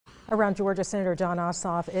Around Georgia, Senator John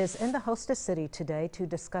Ossoff is in the hostess city today to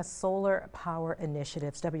discuss solar power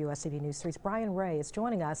initiatives. WSAV News 3's Brian Ray is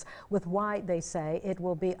joining us with why they say it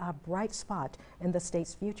will be a bright spot in the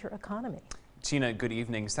state's future economy. Tina, good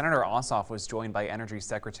evening. Senator Ossoff was joined by Energy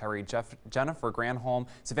Secretary Jennifer Granholm,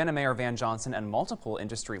 Savannah Mayor Van Johnson, and multiple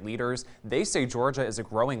industry leaders. They say Georgia is a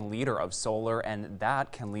growing leader of solar, and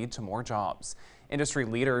that can lead to more jobs. Industry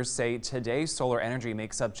leaders say today solar energy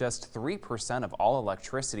makes up just 3% of all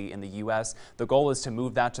electricity in the U.S. The goal is to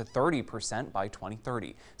move that to 30% by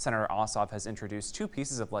 2030. Senator Ossoff has introduced two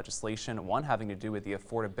pieces of legislation, one having to do with the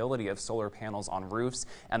affordability of solar panels on roofs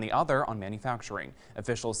and the other on manufacturing.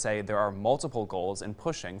 Officials say there are multiple goals in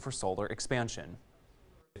pushing for solar expansion.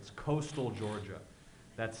 It's coastal Georgia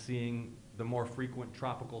that's seeing the more frequent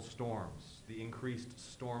tropical storms, the increased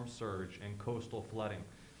storm surge and coastal flooding.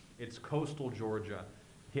 It's coastal Georgia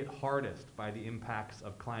hit hardest by the impacts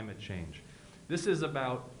of climate change. This is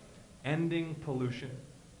about ending pollution.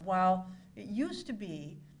 While it used to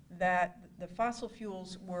be that the fossil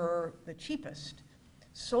fuels were the cheapest,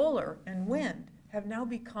 solar and wind have now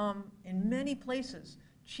become, in many places,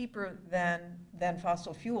 cheaper than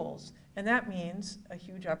fossil fuels. And that means a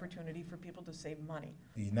huge opportunity for people to save money.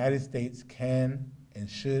 The United States can and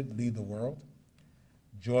should lead the world.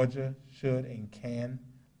 Georgia should and can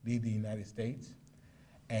lead the United States,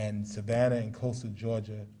 and Savannah and coastal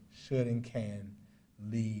Georgia should and can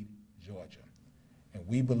lead Georgia. And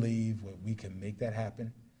we believe we can make that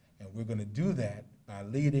happen, and we're going to do that by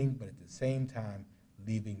leading, but at the same time,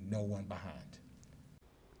 leaving no one behind.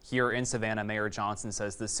 Here in Savannah, Mayor Johnson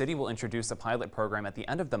says the city will introduce a pilot program at the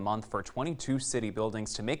end of the month for 22 city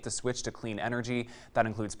buildings to make the switch to clean energy. That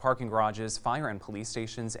includes parking garages, fire and police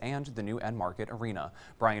stations, and the new End Market Arena.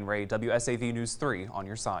 Brian Ray, WSAV News 3 on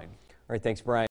your side. All right, thanks, Brian.